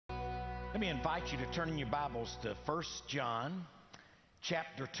Let me invite you to turn in your Bibles to 1 John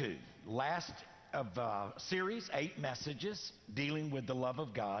chapter 2. Last of a series, 8 messages dealing with the love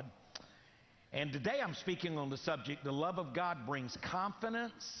of God. And today I'm speaking on the subject, the love of God brings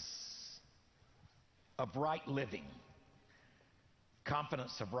confidence of right living.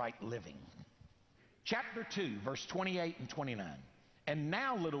 Confidence of right living. Chapter 2, verse 28 and 29. And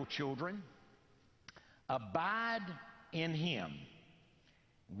now, little children, abide in him.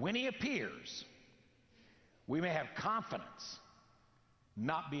 When he appears, we may have confidence,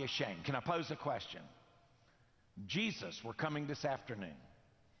 not be ashamed. Can I pose a question? Jesus, we're coming this afternoon.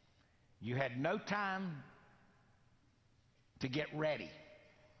 You had no time to get ready.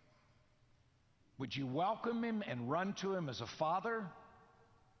 Would you welcome him and run to him as a father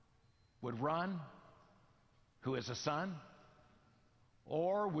would run who is a son?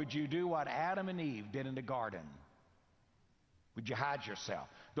 Or would you do what Adam and Eve did in the garden? Would you hide yourself?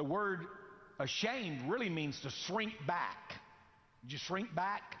 The word ashamed really means to shrink back. Would you shrink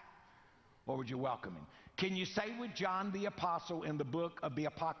back? Or would you welcome him? Can you say with John the Apostle in the book of the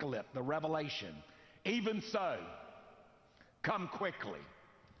Apocalypse, the Revelation, even so, come quickly,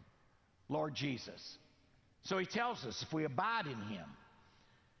 Lord Jesus. So he tells us if we abide in him,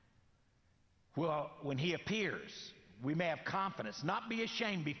 well, when he appears, we may have confidence, not be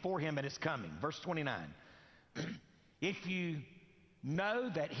ashamed before him at his coming. Verse 29. If you know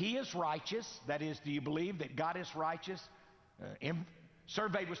that he is righteous, that is, do you believe that God is righteous?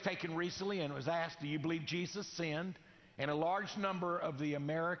 Survey was taken recently and it was asked, do you believe Jesus sinned? And a large number of the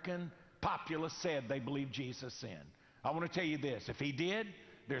American populace said they believe Jesus sinned. I want to tell you this, if he did,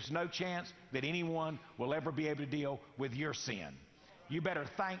 there's no chance that anyone will ever be able to deal with your sin. You better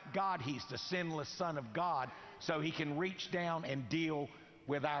thank God he's the sinless Son of God so he can reach down and deal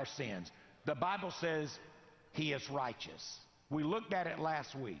with our sins. The Bible says he is righteous. We looked at it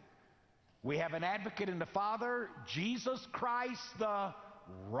last week. We have an advocate in the Father, Jesus Christ the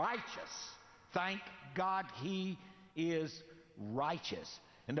righteous. Thank God he is righteous.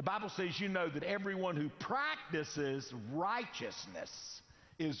 And the Bible says, you know that everyone who practices righteousness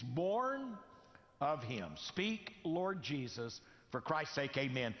is born of him. Speak, Lord Jesus, for Christ's sake,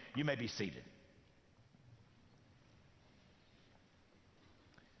 amen. You may be seated.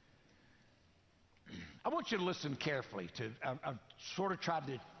 I want you to listen carefully. I've sort of tried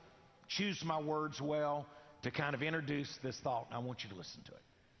to choose my words well to kind of introduce this thought, and I want you to listen to it.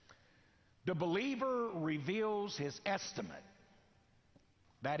 The believer reveals his estimate.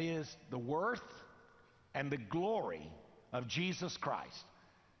 That is the worth and the glory of Jesus Christ.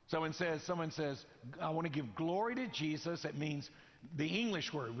 Someone says, I want to give glory to Jesus. It means the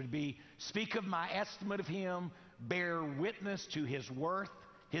English word would be speak of my estimate of him, bear witness to his worth,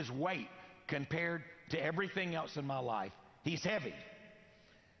 his weight compared to everything else in my life. He's heavy.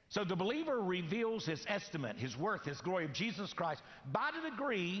 So the believer reveals his estimate, his worth, his glory of Jesus Christ by the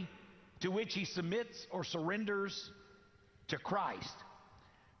degree to which he submits or surrenders to Christ,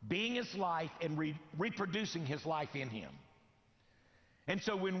 being his life and reproducing his life in him. And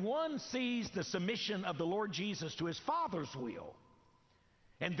so when one sees the submission of the Lord Jesus to his Father's will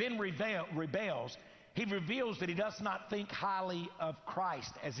and then rebels, he reveals that he does not think highly of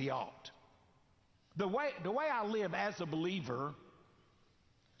Christ as he ought. The way I live as a believer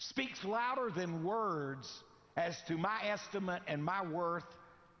speaks louder than words as to my estimate and my worth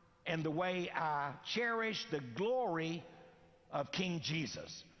and the way I cherish the glory of King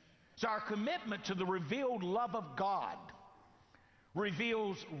Jesus. So our commitment to the revealed love of God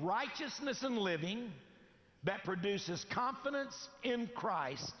reveals righteousness in living that produces confidence in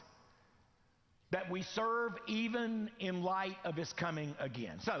Christ that we serve even in light of his coming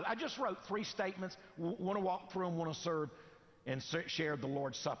again. So I just wrote 3 statements. Want to walk through them, want to serve and share the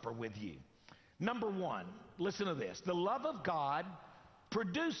Lord's Supper with you. Number 1, listen to this. The love of God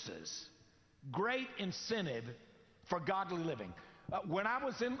produces great incentive for godly living. When I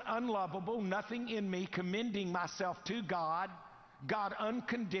was unlovable, nothing in me commending myself to God, God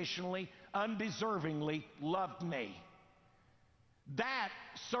unconditionally, undeservingly loved me. That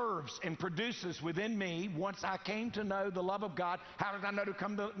serves and produces within me, once I came to know the love of God. How did I know to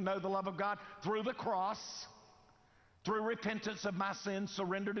come to know the love of God? Through the cross, through repentance of my sins,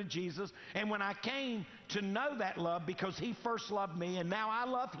 surrender to Jesus. And when I came to know that love because he first loved me and now I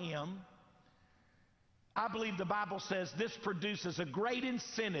love him, I believe the Bible says this produces a great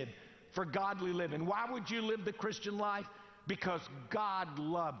incentive for godly living. Why would you live the Christian life? Because God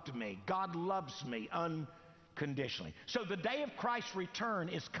loved me. God loves me unconditionally. So the day of Christ's return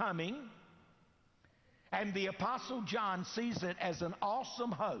is coming, and the Apostle John sees it as an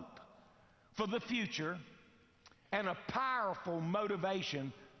awesome hope for the future and a powerful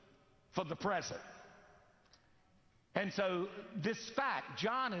motivation for the present. And so this fact,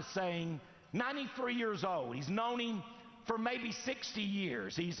 John is saying, 93 years old. He's known him for maybe 60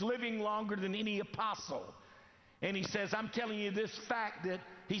 years. He's living longer than any apostle. And he says, I'm telling you this fact that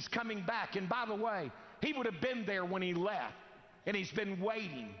he's coming back. And by the way, he would have been there when he left. And he's been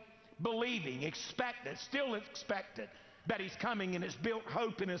waiting, believing, expectant, still expectant that he's coming. And it's built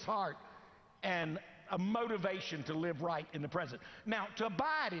hope in his heart and a motivation to live right in the present. Now, to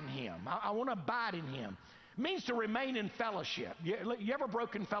abide in him, I want to abide in him, means to remain in fellowship. You ever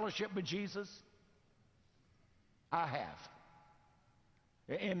broken fellowship with Jesus? I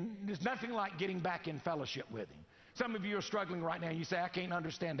have. And there's nothing like getting back in fellowship with him. Some of you are struggling right now. You say, I can't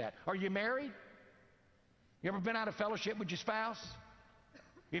understand that. Are you married? You ever been out of fellowship with your spouse?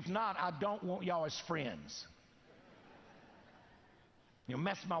 If not, I don't want y'all as friends. You'll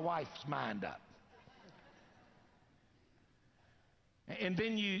mess my wife's mind up. And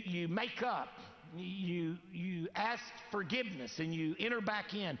then you make up. You ask forgiveness and you enter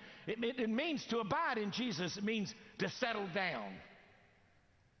back in. It means to abide in Jesus. It means to settle down.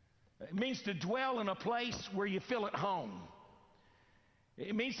 It means to dwell in a place where you feel at home.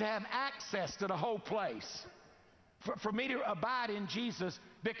 It means to have access to the whole place. For me to abide in Jesus,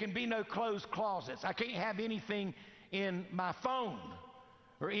 there can be no closed closets. I can't have anything in my phone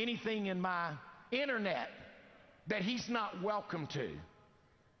or anything in my internet that he's not welcome to.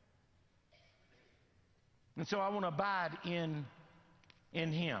 And so I want to abide in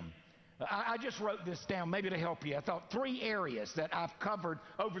him. I just wrote this down, maybe to help you. I thought 3 areas that I've covered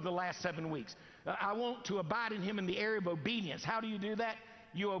over the last 7 weeks. I want to abide in him in the area of obedience. How do you do that?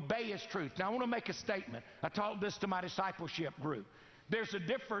 You obey his truth. Now, I want to make a statement. I taught this to my discipleship group. There's a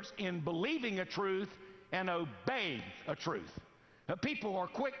difference in believing a truth and obeying a truth. People are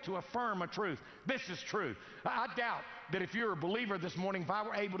quick to affirm a truth. This is true. I doubt that if you're a believer this morning, if I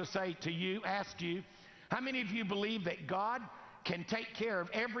were able to say to you, ask you, how many of you believe that God can take care of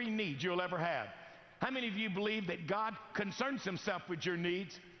every need you'll ever have? How many of you believe that God concerns himself with your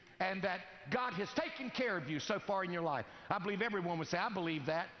needs and that God has taken care of you so far in your life? I believe everyone would say, I believe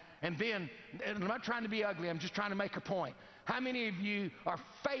that. And then, and I'm not trying to be ugly, I'm just trying to make a point. How many of you are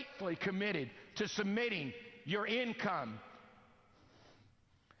faithfully committed to submitting your income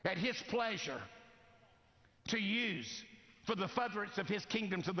at his pleasure to use for the furtherance of his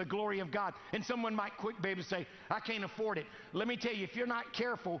kingdom, to the glory of God? And someone might quick be able to say, I can't afford it. Let me tell you, if you're not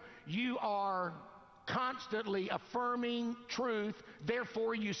careful, you are constantly affirming truth.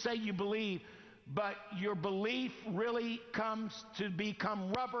 Therefore, you say you believe, but your belief really comes to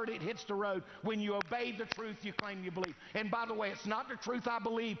become rubber. It hits the road when you obey the truth you claim you believe. And by the way, it's not the truth I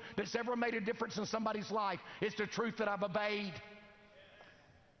believe that's ever made a difference in somebody's life. It's the truth that I've obeyed.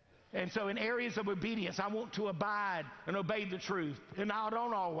 And so in areas of obedience, I want to abide and obey the truth. And I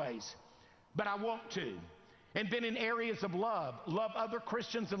don't always, but I want to. And then in areas of love other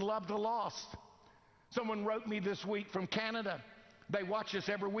Christians and love the lost. Someone wrote me this week from Canada. They watch us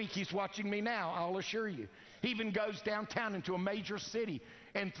every week. He's watching me now, I'll assure you. He even goes downtown into a major city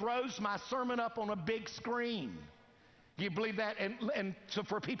and throws my sermon up on a big screen. Do you believe that? And so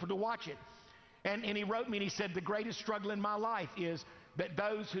for people to watch it. And he wrote me and he said, the greatest struggle in my life is that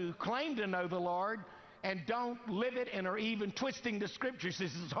those who claim to know the Lord and don't live it and are even twisting the scriptures, he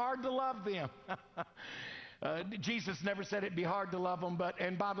says it's hard to love them. Jesus never said it'd be hard to love them,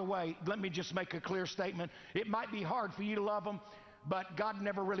 and by the way, let me just make a clear statement. It might be hard for you to love them, but God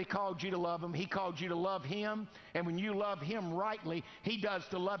never really called you to love them. He called you to love him, and when you love him rightly, he does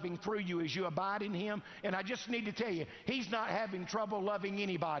the loving through you as you abide in him. And I just need to tell you, he's not having trouble loving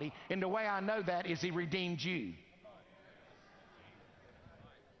anybody, and the way I know that is he redeemed you.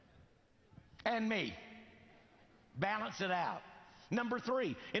 And me. Balance it out. Number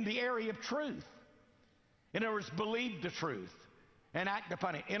 3, in the area of truth. In other words, believe the truth and act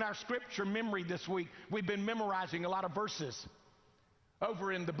upon it. In our scripture memory this week, we've been memorizing a lot of verses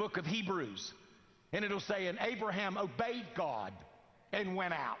over in the book of Hebrews. And it'll say, and Abraham obeyed God and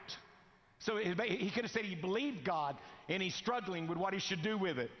went out. So he could have said he believed God and he's struggling with what he should do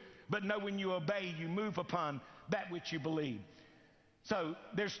with it. But no, when you obey, you move upon that which you believe. So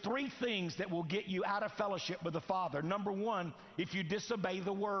there's 3 things that will get you out of fellowship with the Father. Number 1, if you disobey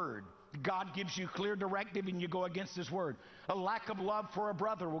the word. God gives you clear directive and you go against his word. A lack of love for a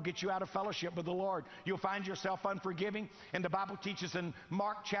brother will get you out of fellowship with the Lord. You'll find yourself unforgiving. And the Bible teaches in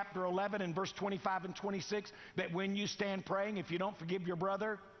Mark chapter 11 and verse 25 and 26 that when you stand praying, if you don't forgive your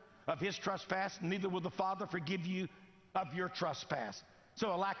brother of his trespass, neither will the Father forgive you of your trespass.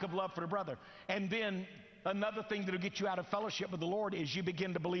 So a lack of love for the brother. And then another thing that will get you out of fellowship with the Lord is you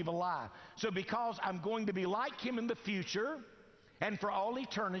begin to believe a lie. So because I'm going to be like him in the future and for all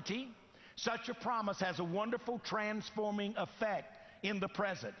eternity, Such a promise has a wonderful transforming effect in the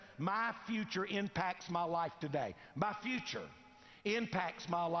present. My future impacts my life today. My future impacts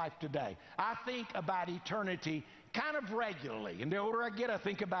my life today. I think about eternity kind of regularly. And the older I get, I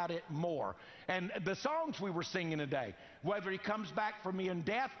think about it more. And the songs we were singing today, whether he comes back for me in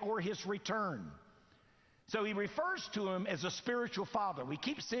death or his return. So he refers to him as a spiritual father. We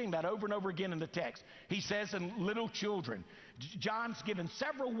keep seeing that over and over again in the text. He says, "in little children." John's given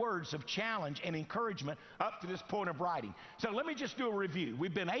several words of challenge and encouragement up to this point of writing. So let me just do a review.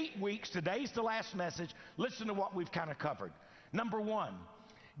 We've been 8 weeks. Today's the last message. Listen to what we've kind of covered. Number one,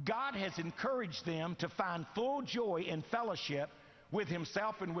 God has encouraged them to find full joy in fellowship with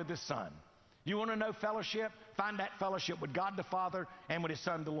himself and with his Son. You want to know fellowship? Find that fellowship with God the Father and with his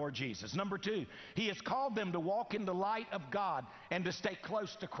Son, the Lord Jesus. Number two, he has called them to walk in the light of God and to stay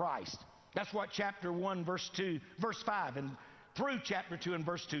close to Christ. That's what chapter 1, verse 5, and through chapter 2 and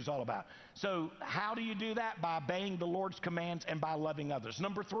verse 2 is all about. So how do you do that? By obeying the Lord's commands and by loving others.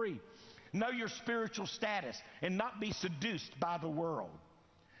 Number three, know your spiritual status and not be seduced by the world.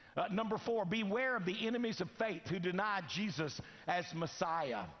 Number four, beware of the enemies of faith who deny Jesus as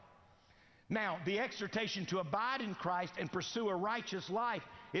Messiah. Now, the exhortation to abide in Christ and pursue a righteous life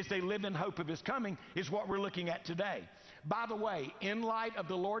as they live in hope of his coming is what we're looking at today. By the way, in light of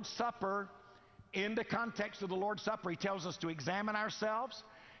the Lord's Supper, in the context of the Lord's Supper, he tells us to examine ourselves.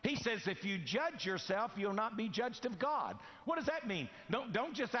 He says, if you judge yourself, you'll not be judged of God. What does that mean?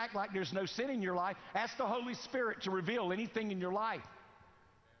 Don't just act like there's no sin in your life. Ask the Holy Spirit to reveal anything in your life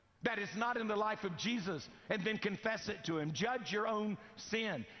that is not in the life of Jesus, and then confess it to him. Judge your own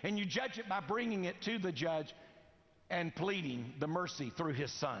sin, and you judge it by bringing it to the judge and pleading the mercy through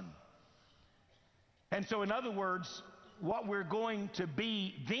his Son. And so, in other words, what we're going to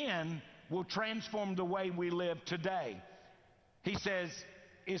be then will transform the way we live today. He says,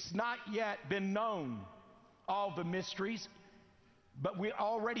 it's not yet been known all the mysteries, but we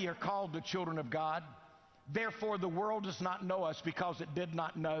already are called the children of God. Therefore, the world does not know us because it did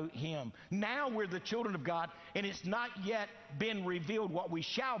not know him. Now we're the children of God, and it's not yet been revealed what we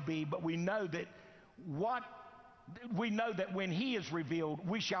shall be, but we know that when he is revealed,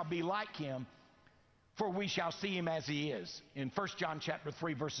 we shall be like him, for we shall see him as he is. In 1 John chapter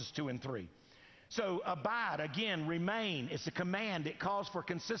 3, verses 2 and 3. So abide, again, remain. It's a command. It calls for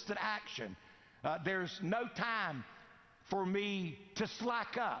consistent action. There's no time for me to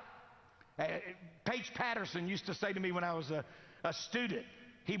slack up. Paige Patterson used to say to me when I was a student,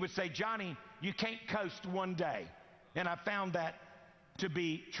 he would say, Johnny, you can't coast one day. And I found that to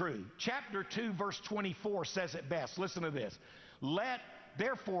be true. Chapter 2, verse 24 says it best. Listen to this.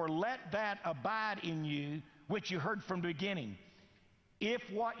 Therefore, let that abide in you which you heard from the beginning. If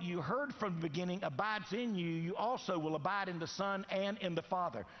what you heard from the beginning abides in you, you also will abide in the Son and in the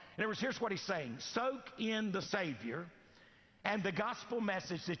Father. In other words, here's what he's saying. Soak in the Savior and the gospel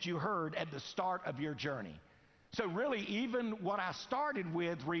message that you heard at the start of your journey. So really, even what I started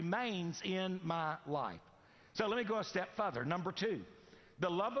with remains in my life. So let me go a step further. Number two, the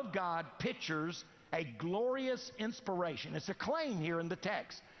love of God pictures a glorious inspiration. It's a claim here in the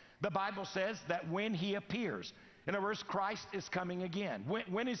text. The Bible says that when he appears, in other words, Christ is coming again.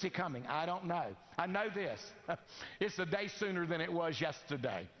 When is he coming? I don't know. I know this. It's a day sooner than it was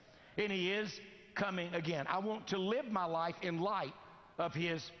yesterday. And he is coming again. I want to live my life in light of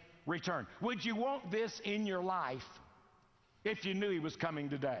his return. Would you want this in your life if you knew he was coming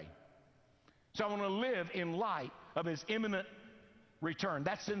today? So I want to live in light of his imminent return.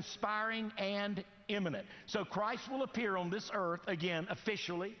 That's inspiring and imminent. So Christ will appear on this earth again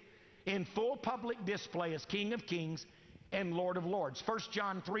officially in full public display as King of Kings and Lord of Lords. 1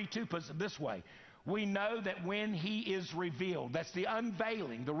 John 3:2 puts it this way. We know that when he is revealed, that's the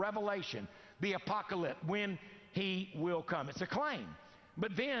unveiling, the revelation, the apocalypse, when he will come. It's a claim.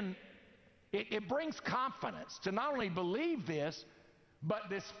 But then it brings confidence to not only believe this, but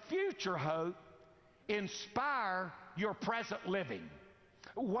this future hope inspire your present living.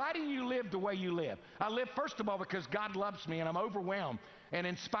 Why do you live the way you live? I live, first of all, because God loves me and I'm overwhelmed and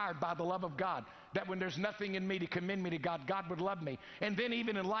inspired by the love of God, that when there's nothing in me to commend me to God, God would love me. And then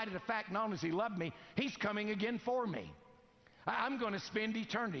even in light of the fact, not only does he love me, he's coming again for me. I'm going to spend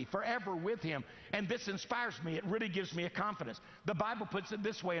eternity forever with him, and this inspires me. It really gives me a confidence. The Bible puts it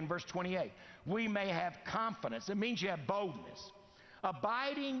this way in verse 28. We may have confidence. It means you have boldness.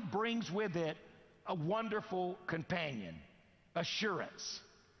 Abiding brings with it a wonderful companion, assurance.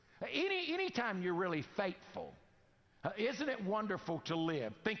 Anytime you're really faithful, isn't it wonderful to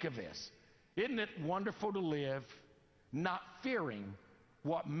live? Think of this. Isn't it wonderful to live not fearing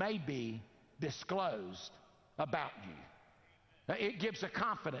what may be disclosed about you? It gives a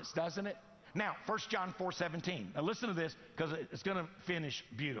confidence, doesn't it? Now, 1 John 4:17. Now listen to this, because it's going to finish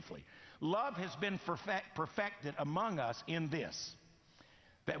beautifully. Love has been perfected among us in this,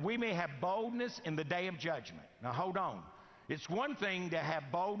 that we may have boldness in the day of judgment. Now hold on. It's one thing to have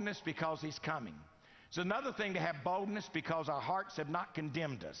boldness because he's coming. It's another thing to have boldness because our hearts have not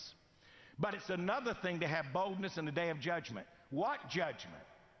condemned us. But it's another thing to have boldness in the day of judgment. What judgment?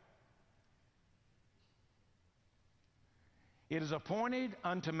 It is appointed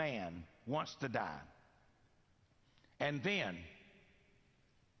unto man once to die. And then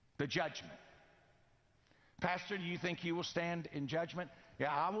the judgment. Pastor, do you think you will stand in judgment?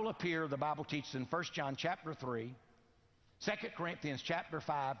 Yeah, I will appear, the Bible teaches in 1 John chapter 3, 2 Corinthians chapter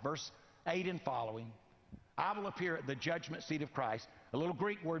 5, verse 8 and following. I will appear at the judgment seat of Christ. A little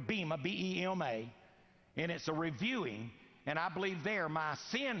Greek word, bema, B-E-M-A, and it's a reviewing. And I believe there my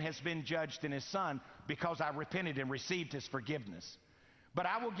sin has been judged in his Son because I repented and received his forgiveness. But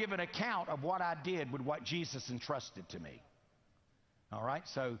I will give an account of what I did with what Jesus entrusted to me. All right?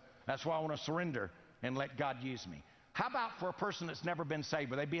 So that's why I want to surrender and let God use me. How about for a person that's never been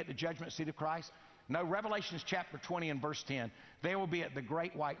saved? Will they be at the judgment seat of Christ? No, Revelations chapter 20 and verse 10, they will be at the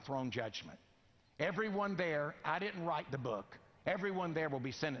great white throne judgment. Everyone there, I didn't write the book, everyone there will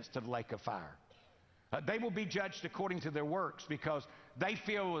be sentenced to the lake of fire. They will be judged according to their works because they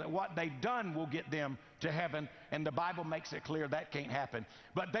feel that what they've done will get them to heaven, and the Bible makes it clear that can't happen.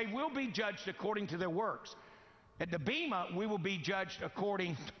 But they will be judged according to their works. At the bema, we will be judged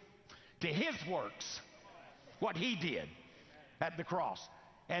according to his works, what he did at the cross.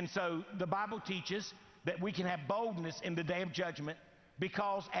 And so the Bible teaches that we can have boldness in the day of judgment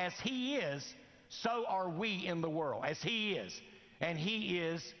because as he is, so are we in the world. As he is. And he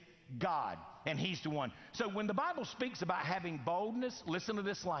is God. And he's the one. So when the Bible speaks about having boldness, listen to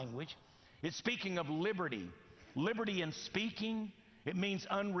this language. It's speaking of liberty. Liberty in speaking. It means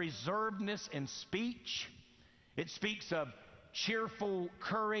unreservedness in speech. It speaks of cheerful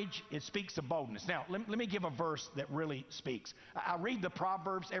courage. It speaks of boldness. Now, let me give a verse that really speaks. I read the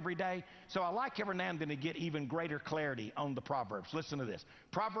Proverbs every day, so I like every now and then to get even greater clarity on the Proverbs. Listen to this.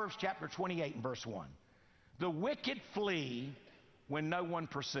 Proverbs chapter 28 and verse 1. The wicked flee when no one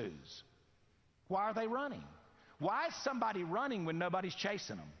pursues. Why are they running? Why is somebody running when nobody's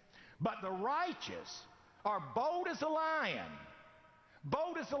chasing them? But the righteous are bold as a lion.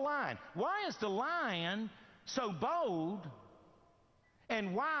 Bold as a lion. Why is the lion so bold?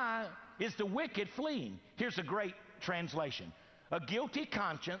 And why is the wicked fleeing? Here's a great translation. A guilty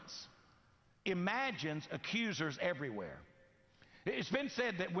conscience imagines accusers everywhere. It's been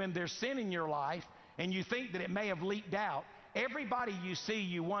said that when there's sin in your life and you think that it may have leaked out, everybody you see,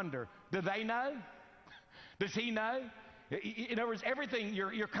 you wonder, do they know? Does he know? In other words, everything,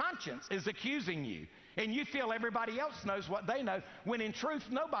 your conscience is accusing you. And you feel everybody else knows what they know, when in truth,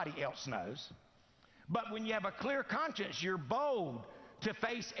 nobody else knows. But when you have a clear conscience, you're bold to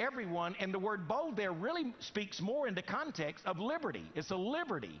face everyone. And the word bold there really speaks more in the context of liberty. It's a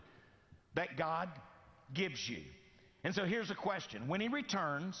liberty that God gives you. And so here's a question. When he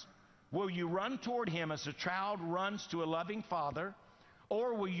returns, will you run toward him as a child runs to a loving father,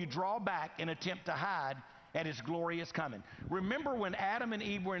 or will you draw back and attempt to hide at his glorious coming? Remember when Adam and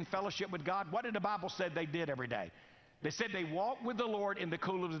Eve were in fellowship with God, what did the Bible say they did every day? They said they walked with the Lord in the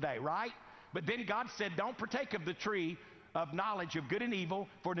cool of the day, right? But then God said, don't partake of the tree of knowledge of good and evil,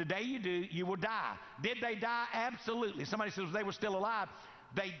 for the day you do, you will die. Did they die? Absolutely. Somebody says they were still alive.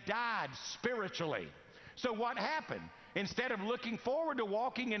 They died spiritually. So what happened? Instead of looking forward to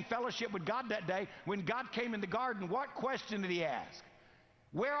walking in fellowship with God that day, when God came in the garden, what question did he ask?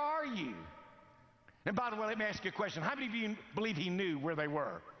 Where are you? And by the way, let me ask you a question. How many of you believe he knew where they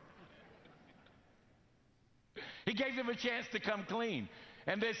were? He gave them a chance to come clean.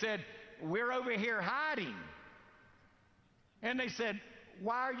 And they said, we're over here hiding. And they said,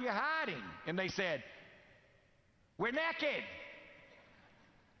 why are you hiding? And they said, we're naked.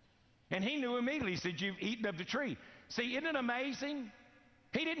 And he knew immediately. He said, you've eaten of the tree. See, isn't it amazing?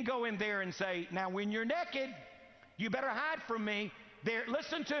 He didn't go in there and say, now when you're naked, you better hide from me.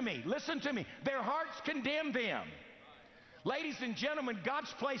 Listen to me. Listen to me. Their hearts condemn them. Ladies and gentlemen,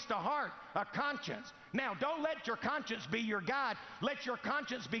 God's placed a heart, a conscience. Now, don't let your conscience be your guide. Let your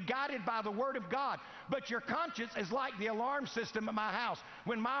conscience be guided by the Word of God. But your conscience is like the alarm system at my house.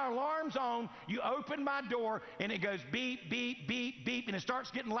 When my alarm's on, you open my door, and it goes beep, beep, beep, beep, and it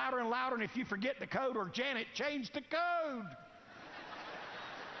starts getting louder and louder, and if you forget the code, or Janet, change the code.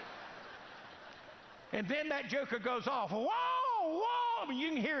 And then that joker goes off. Whoa, whoa! I mean, you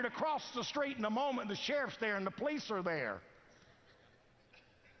can hear it across the street in a moment. The sheriff's there and the police are there.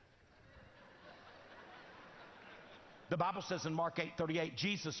 The Bible says in Mark 8:38,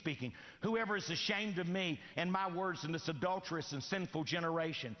 Jesus speaking, whoever is ashamed of me and my words in this adulterous and sinful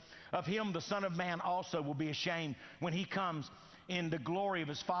generation, of him the Son of Man also will be ashamed when he comes in the glory of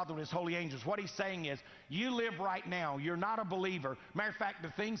his Father and his holy angels. What he's saying is, you live right now, you're not a believer. Matter of fact,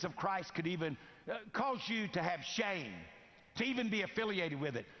 the things of Christ could even cause you to have shame, to even be affiliated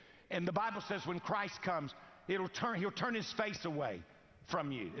with it. And the Bible says when Christ comes, he'll turn his face away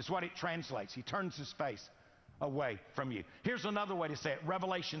from you, is what it translates. He turns his face away from you. Here's another way to say it,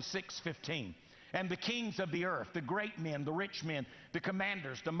 Revelation 6:15. And the kings of the earth, the great men, the rich men, the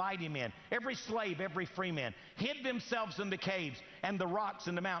commanders, the mighty men, every slave, every free man, hid themselves in the caves and the rocks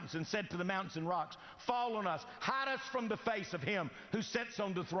and the mountains, and said to the mountains and rocks, fall on us, hide us from the face of him who sits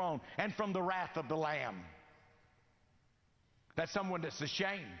on the throne and from the wrath of the Lamb. That's someone that's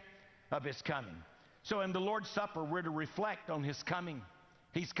ashamed of his coming. So in the Lord's Supper, we're to reflect on his coming.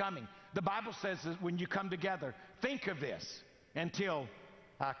 He's coming. The Bible says that when you come together, think of this until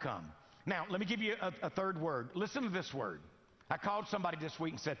I come. Now, let me give you a third word. Listen to this word. I called somebody this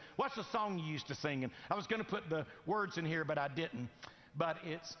week and said, what's the song you used to sing? And I was going to put the words in here, but I didn't. But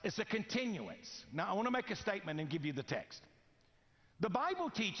it's a continuance. Now, I want to make a statement and give you the text. The Bible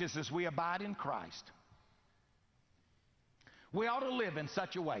teaches as we abide in Christ, we ought to live in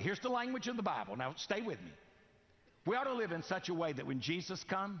such a way. Here's the language of the Bible. Now, stay with me. We ought to live in such a way that when Jesus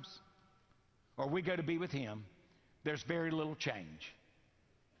comes or we go to be with him, there's very little change.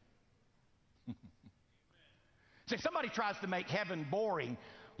 See, somebody tries to make heaven boring,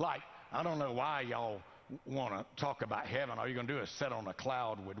 like, I don't know why y'all want to talk about heaven. All you're going to do is sit on a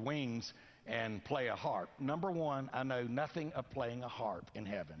cloud with wings and play a harp. Number one, I know nothing of playing a harp in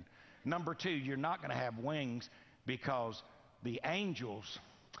heaven. Number two, you're not going to have wings because the angels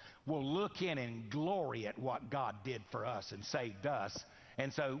will look in and glory at what God did for us and saved us.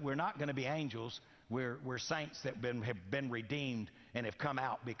 And so we're not going to be angels. We're saints that have been redeemed and have come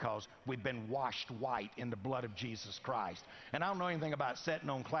out because we've been washed white in the blood of Jesus Christ. And I don't know anything about sitting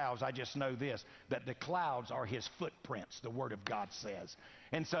on clouds. I just know this, that the clouds are his footprints, the Word of God says.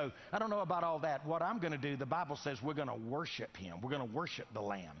 And so I don't know about all that. What I'm going to do, the Bible says we're going to worship him. We're going to worship the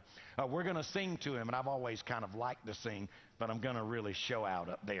Lamb. We're going to sing to him. And I've always kind of liked to sing, but I'm going to really show out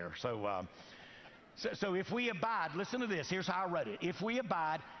up there. So if we abide, listen to this. Here's how I read it. If we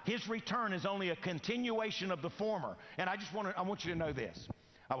abide, his return is only a continuation of the former. And I want you to know this.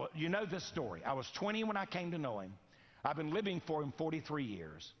 You know this story. I was 20 when I came to know him. I've been living for him 43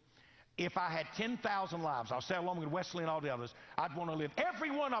 years. If I had 10,000 lives, I'll say along with Wesley and all the others, I'd want to live every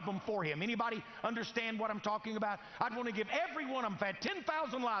one of them for him. Anybody understand what I'm talking about? I'd want to give every one of them. If I had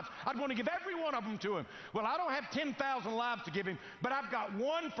 10,000 lives, I'd want to give every one of them to him. Well, I don't have 10,000 lives to give him, but I've got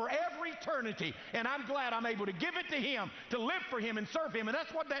one for every eternity, and I'm glad I'm able to give it to him, to live for him and serve him, and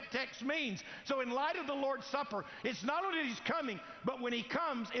that's what that text means. So in light of the Lord's Supper, it's not only that he's coming, but when he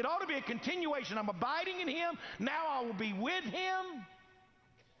comes, it ought to be a continuation. I'm abiding in him. Now I will be with him.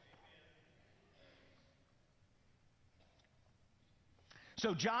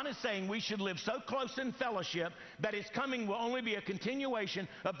 So John is saying we should live so close in fellowship that his coming will only be a continuation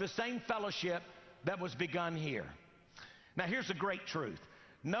of the same fellowship that was begun here. Now here's a great truth.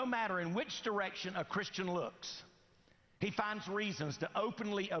 No matter in which direction a Christian looks, he finds reasons to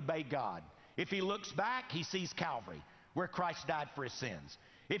openly obey God. If he looks back, he sees Calvary, where Christ died for his sins.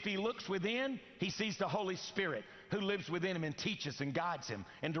 If he looks within, he sees the Holy Spirit who lives within him and teaches and guides him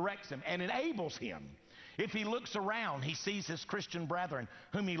and directs him and enables him. If he looks around, he sees his Christian brethren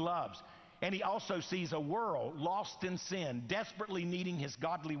whom he loves. And he also sees a world lost in sin, desperately needing his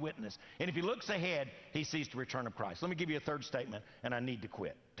godly witness. And if he looks ahead, he sees the return of Christ. Let me give you a third statement, and I need to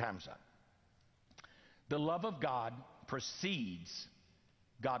quit. Time's up. The love of God precedes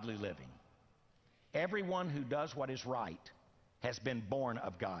godly living. Everyone who does what is right has been born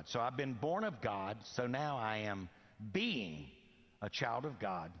of God. So I've been born of God, so now I am being a child of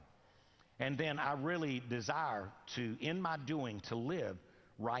God. And then I really desire to, in my doing, to live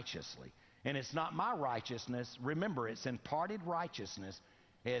righteously. And it's not my righteousness. Remember, it's imparted righteousness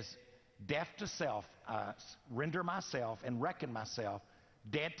as death to self, render myself and reckon myself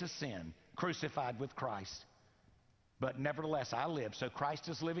dead to sin, crucified with Christ. But nevertheless, I live. So Christ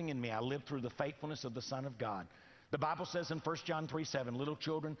is living in me. I live through the faithfulness of the Son of God. The Bible says in 1 John 3:7, little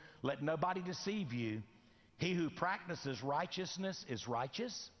children, let nobody deceive you. He who practices righteousness is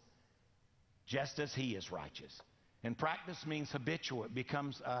righteous, just as he is righteous. And practice means habitual. It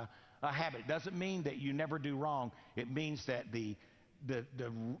becomes a habit. It doesn't mean that you never do wrong. It means that the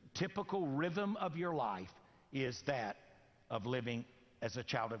typical rhythm of your life is that of living as a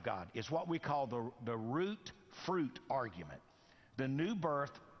child of God. It's what we call the root-fruit argument. The new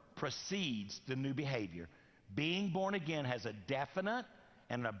birth precedes the new behavior, Being born again has a definite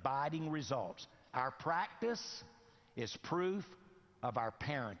and abiding results. Our practice is proof of our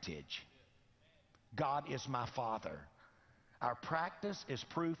parentage. God is my Father. Our practice is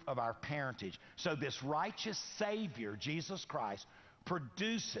proof of our parentage. So this righteous Savior, Jesus Christ,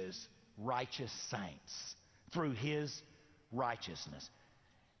 produces righteous saints through his righteousness.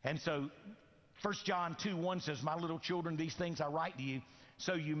 And so 1 John 2:1 says, my little children, these things I write to you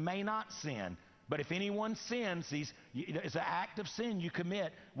so you may not sin. But if anyone sins, it's an act of sin you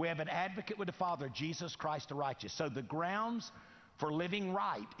commit. We have an advocate with the Father, Jesus Christ the righteous. So the grounds for living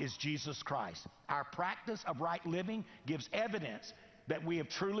right is Jesus Christ. Our practice of right living gives evidence that we have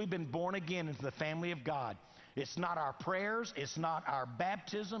truly been born again into the family of God. It's not our prayers, it's not our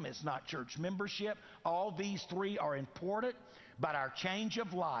baptism, it's not church membership. All these three are important, but our change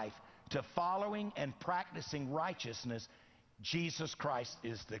of life to following and practicing righteousness, Jesus Christ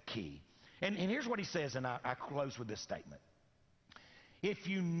is the key. And here's what he says, and I close with this statement. If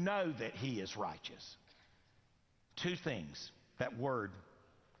you know that he is righteous, two things that word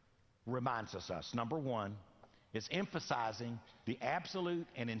reminds us of. Number one, it's emphasizing the absolute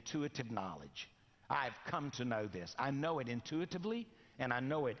and intuitive knowledge. I've come to know this. I know it intuitively, and I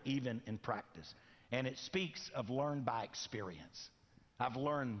know it even in practice. And it speaks of learned by experience. I've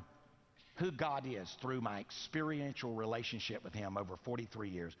learned who God is through my experiential relationship with him over 43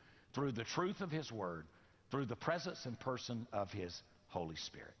 years, through the truth of his word, through the presence and person of his Holy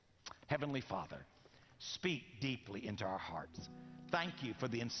Spirit. Heavenly Father, speak deeply into our hearts. Thank you for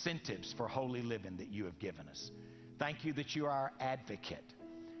the incentives for holy living that you have given us. Thank you that you are our advocate.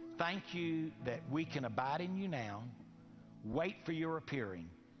 Thank you that we can abide in you now, wait for your appearing,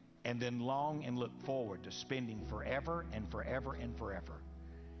 and then long and look forward to spending forever and forever and forever.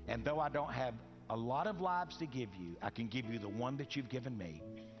 And though I don't have a lot of lives to give you, I can give you the one that you've given me,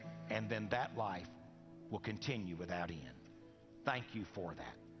 and then that life will continue without end. Thank you for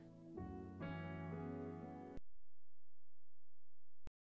that.